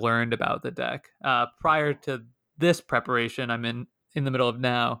much I've learned about the deck. Prior to this preparation I'm in the middle of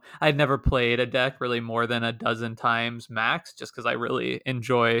now, I'd never played a deck really more than a dozen times max, just because I really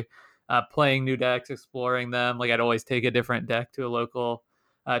enjoy playing new decks, exploring them. Like I'd always take a different deck to a local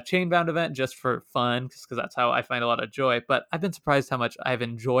Chainbound event just for fun, just because that's how I find a lot of joy. But I've been surprised how much I've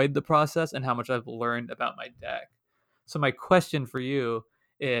enjoyed the process and how much I've learned about my deck. So my question for you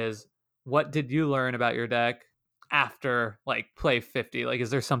is, what did you learn about your deck after like play 50? Like, is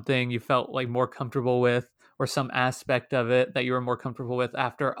there something you felt like more comfortable with, or some aspect of it that you were more comfortable with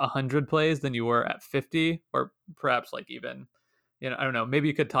after 100 plays than you were at 50? Or perhaps like even, I don't know, maybe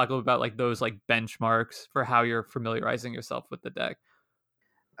you could talk a little about like those like benchmarks for how you're familiarizing yourself with the deck.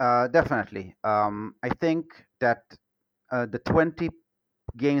 Definitely. I think that the 20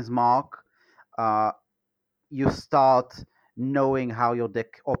 games mark, you start knowing how your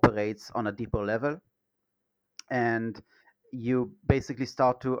deck operates on a deeper level, and you basically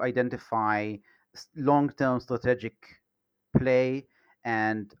start to identify long-term strategic play,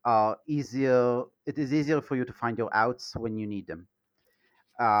 and it is easier for you to find your outs when you need them.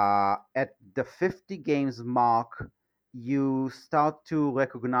 At the 50 games mark, you start to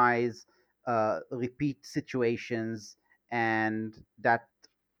recognize repeat situations, and that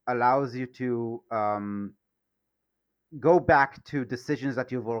allows you to go back to decisions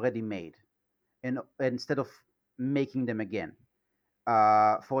that you've already made, instead of making them again.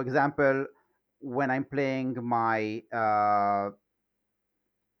 For example, when I'm playing my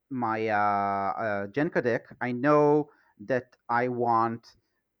Genka deck, I know that I want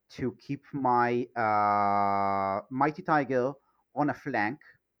to keep my Mighty Tiger on a flank,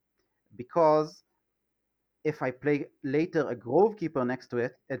 because if I play later a Grove Keeper next to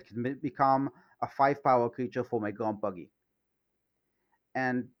it, it can become a 5-power creature for my Gromp Buggy.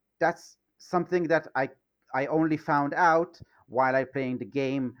 And that's something that I only found out while I playing the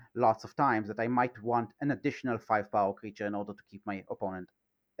game lots of times, that I might want an additional 5-power creature in order to keep my opponent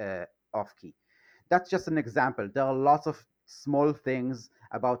off key. That's just an example. There are lots of small things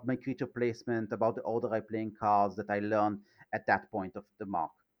about my creature placement, about the order I play in cards, that I learned at that point of the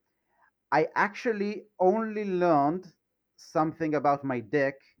mark. I actually only learned something about my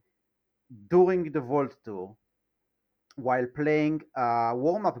deck during the Vault Tour, while playing a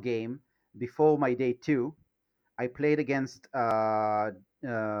warm-up game before my day 2. I played against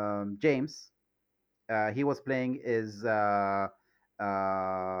James. He was playing his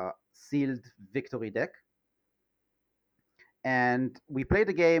sealed victory deck, and we played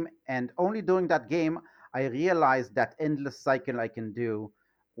a game, and only during that game I realized that endless cycle I can do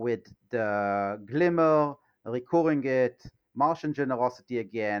with the Glimmer, recurring it, Martian Generosity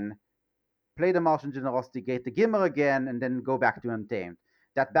again, play the Martian Generosity, get the Glimmer again, and then go back to Untamed.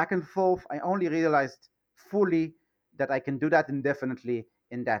 That back and forth, I only realized fully that I can do that indefinitely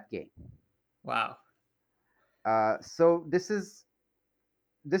in that game. Wow. So this is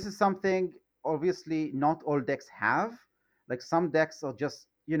something obviously not all decks have. Like some decks are just,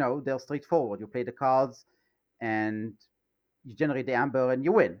 they're straightforward. You play the cards and you generate the amber and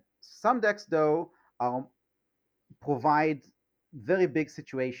you win. Some decks, though, provide very big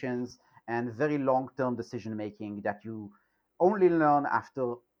situations and very long-term decision making that you only learn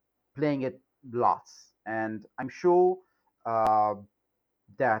after playing it lots. And I'm sure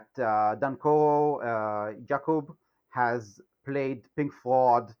that Dankoro Jakub has played Pink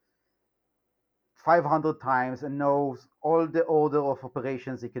Fraud 500 times and knows all the order of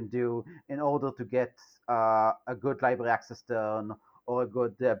operations he can do in order to get a good library access turn or a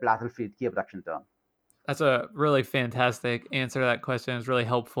good battlefield key abduction turn. That's a really fantastic answer to that question. It's really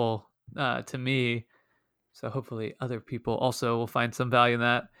helpful to me. So hopefully other people also will find some value in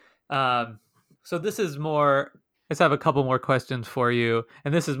that. So this is more. Let's have a couple more questions for you,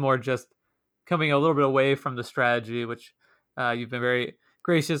 and this is more just coming a little bit away from the strategy, which you've been very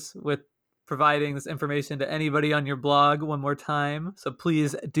gracious with providing this information to anybody on your blog one more time. So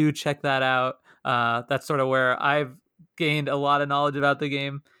please do check that out. That's sort of where I've gained a lot of knowledge about the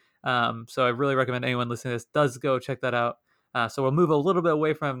game. So I really recommend anyone listening to this does go check that out. So we'll move a little bit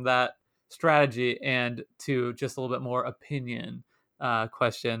away from that strategy and to just a little bit more opinion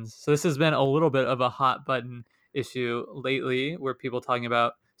questions. So this has been a little bit of a hot button issue lately, where people talking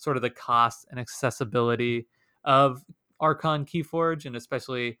about sort of the cost and accessibility of Archon Keyforge, and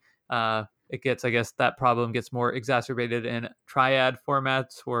especially it gets, I guess, that problem gets more exacerbated in triad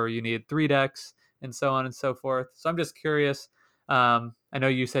formats where you need 3 decks and so on and so forth. So I'm just curious. I know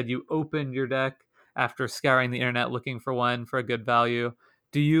you said you opened your deck after scouring the internet looking for one for a good value.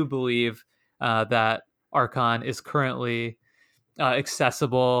 Do you believe that Archon is currently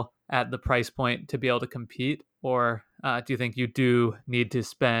accessible at the price point to be able to compete, or do you think you do need to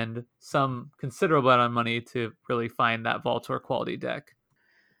spend some considerable amount of money to really find that Voltor quality deck?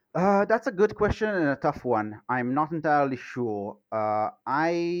 That's a good question and a tough one. I'm not entirely sure.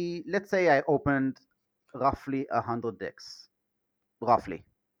 Let's say I opened roughly 100 decks, roughly,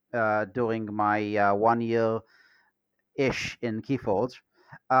 during my 1 year ish in Keyforge.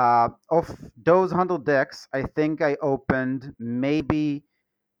 Of those 100 decks, I think I opened maybe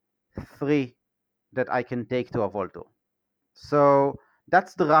 3 that I can take to a Volto. So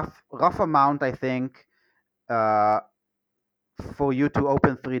that's the rough amount, I think, for you to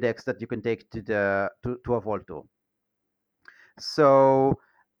open 3 decks that you can take to a Volto. So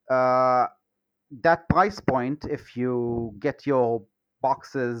that price point, if you get your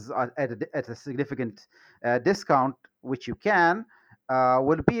boxes at a significant discount, which you can,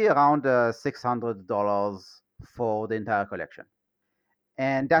 will be around $600 for the entire collection.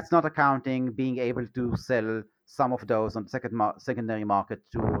 And that's not accounting being able to sell some of those on the secondary market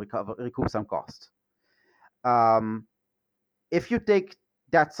to recoup some cost. If you take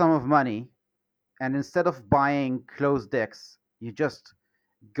that sum of money and instead of buying closed decks, you just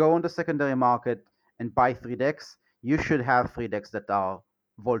go on the secondary market and buy 3 decks, you should have 3 decks that are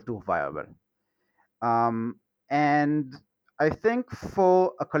Volto viable. And I think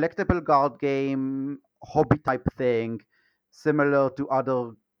for a collectible card game, hobby type thing, similar to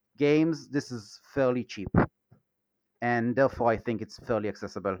other games, this is fairly cheap. And therefore, I think it's fairly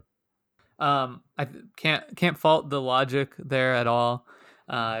accessible. I can't fault the logic there at all.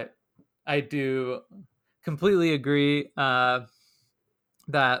 I do completely agree that,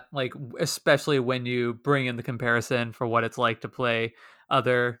 like, especially when you bring in the comparison for what it's like to play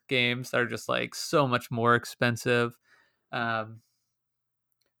other games that are just like so much more expensive, that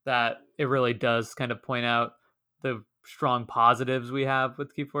it really does kind of point out the strong positives we have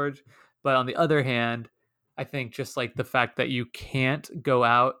with Keyforge. But on the other hand, I think just like the fact that you can't go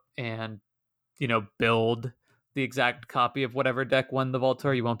out and build the exact copy of whatever deck won the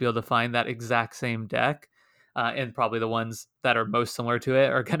Voltor, you won't be able to find that exact same deck. And probably the ones that are most similar to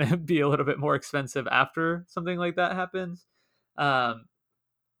it are going to be a little bit more expensive after something like that happens.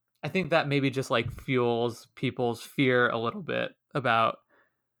 I think that maybe just like fuels people's fear a little bit about,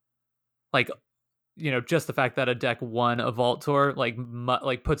 like, just the fact that a deck won a Voltor,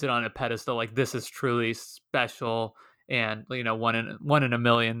 like puts it on a pedestal, like this is truly special, and one in a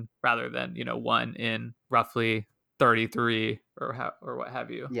million rather than one in roughly 33 or what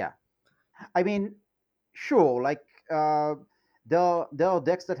have you. Yeah, I mean, sure, like there are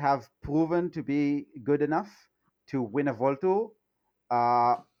decks that have proven to be good enough to win a Volto.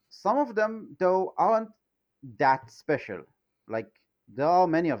 Some of them though aren't that special. Like there are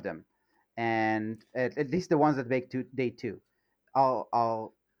many of them, and at least the ones that make day 2 are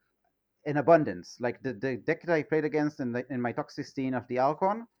in abundance. Like the deck that I played against in my top 16 of the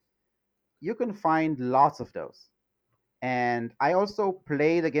Archon, you can find lots of those. And I also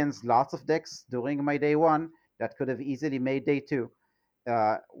played against lots of decks during my day 1 that could have easily made day 2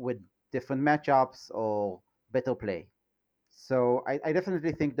 with different matchups or better play. So I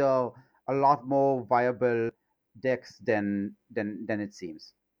definitely think there are a lot more viable decks than it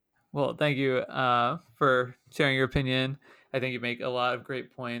seems. Well, thank you for sharing your opinion. I think you make a lot of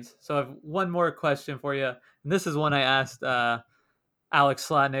great points. So I have one more question for you. And this is one I asked Alex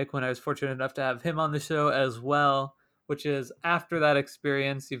Slatnik when I was fortunate enough to have him on the show as well, which is, after that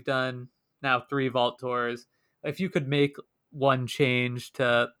experience, you've done now 3 Voltors. If you could make one change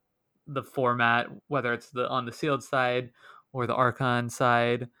to the format, whether it's on the sealed side or the Archon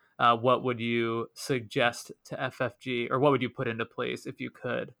side, what would you suggest to FFG, or what would you put into place if you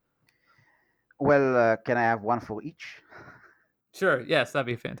could? Well, can I have one for each? Sure. Yes, that'd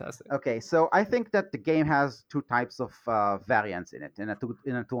be fantastic. Okay, so I think that the game has two types of variants in it in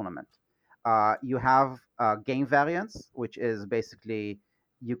a tournament. You have game variance, which is basically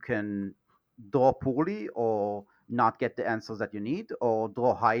you can draw poorly or not get the answers that you need, or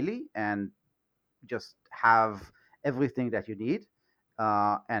draw highly and just have everything that you need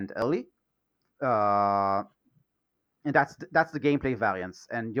and early. And that's the gameplay variance.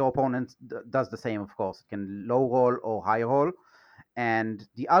 And your opponent does the same, of course. It can low roll or high roll. And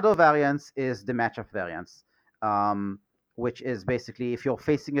the other variance is the matchup variance, which is basically if you're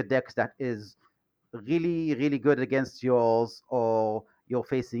facing a deck that is really, really good against yours, or you're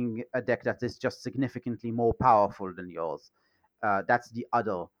facing a deck that is just significantly more powerful than yours. That's the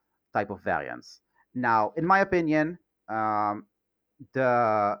other type of variance. Now, in my opinion, the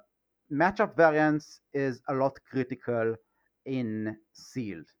matchup variance is a lot critical in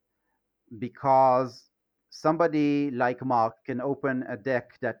sealed, because somebody like Mark can open a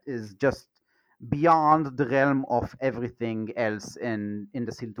deck that is just beyond the realm of everything else in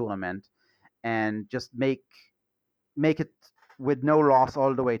the sealed tournament, and just make it with no loss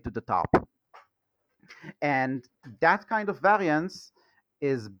all the way to the top. And that kind of variance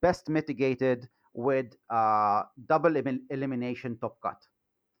is best mitigated with double elimination top cut,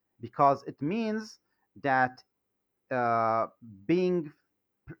 because it means that being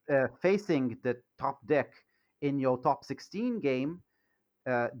facing the top deck in your top 16 game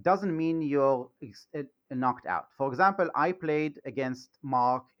doesn't mean you're knocked out. For example, I played against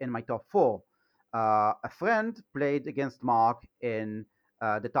Mark in my top 4. A friend played against Mark in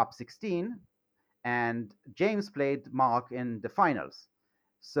the top 16, and James played Mark in the finals.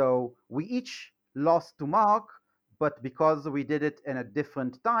 So we each lost to Mark, but because we did it in a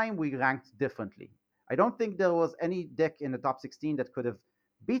different time, we ranked differently. I don't think there was any deck in the top 16 that could have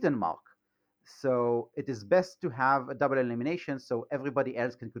beaten Mark. So it is best to have a double elimination so everybody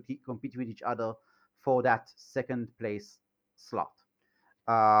else can compete with each other for that second place slot.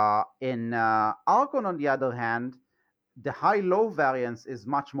 In Archon, on the other hand, the high-low variance is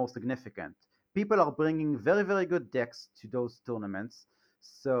much more significant. People are bringing very, very good decks to those tournaments.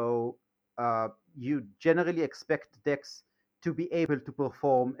 So you generally expect decks to be able to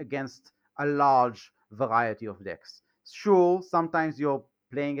perform against a large variety of decks. Sure, sometimes you're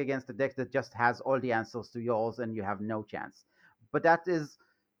playing against a deck that just has all the answers to yours and you have no chance. But that is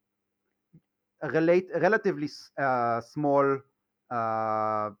a relatively small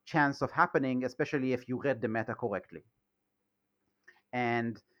chance of happening, especially if you read the meta correctly.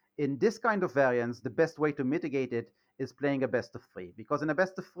 And in this kind of variance, the best way to mitigate it is playing a best of 3, because in a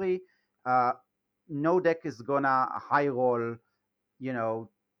best of 3, no deck is gonna high roll,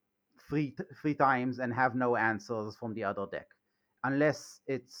 three times and have no answers from the other deck, unless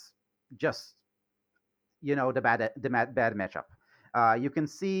it's just the bad matchup. You can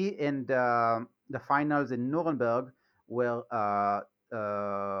see in the finals in Nuremberg where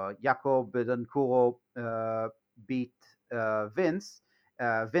Jakob Bedankuro beat Vince.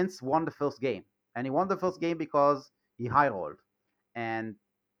 Vince won the first game, and he won the first game because he high rolled. And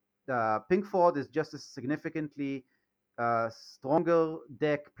Pinkford is just a significantly stronger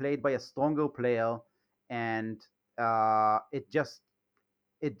deck played by a stronger player, and it just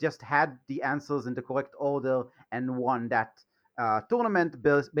had the answers in the correct order and won that tournament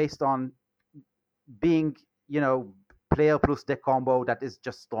based on being player plus deck combo that is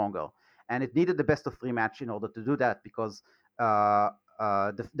just stronger. And it needed the best of 3 match in order to do that, because the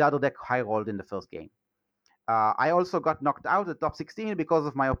other deck high rolled in the first game. I also got knocked out at top 16 because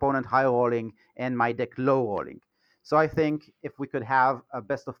of my opponent high rolling and my deck low rolling. So I think if we could have a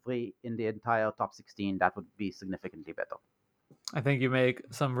best of 3 in the entire top 16, that would be significantly better. I think you make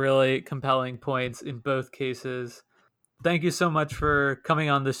some really compelling points in both cases. Thank you so much for coming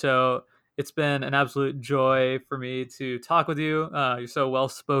on the show. It's been an absolute joy for me to talk with you. You're so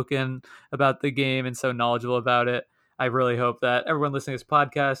well-spoken about the game and so knowledgeable about it. I really hope that everyone listening to this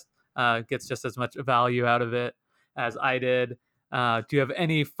podcast gets just as much value out of it as I did. Do you have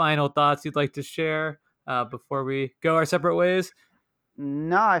any final thoughts you'd like to share before we go our separate ways?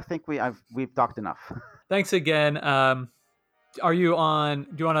 No, I think we've talked enough. Thanks again. Are you on?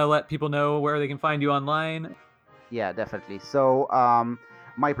 Do you want to let people know where they can find you online? Yeah, definitely. So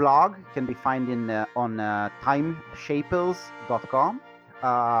my blog can be found on timeshapers.com.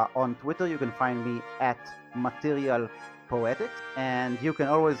 On Twitter, you can find me at Material Poetics, and you can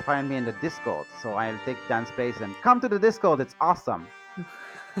always find me in the Discord. So I'll take Dan's place and come to the Discord. It's awesome.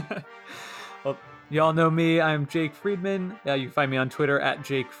 Well, y'all know me. I'm Jake Friedman. You can find me on Twitter at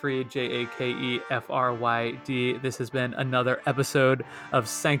JakeFried, JakeFryd. This has been another episode of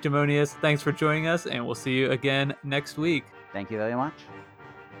Sanctimonious. Thanks for joining us, and we'll see you again next week. Thank you very much.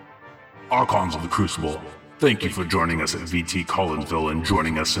 Archons of the Crucible, thank you for joining us at VT Collinsville and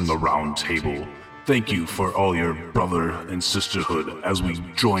joining us in the round table. Thank you for all your brother and sisterhood as we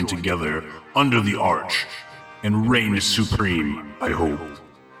join together under the arch and reign supreme, I hope,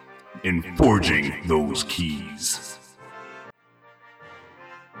 in forging those keys.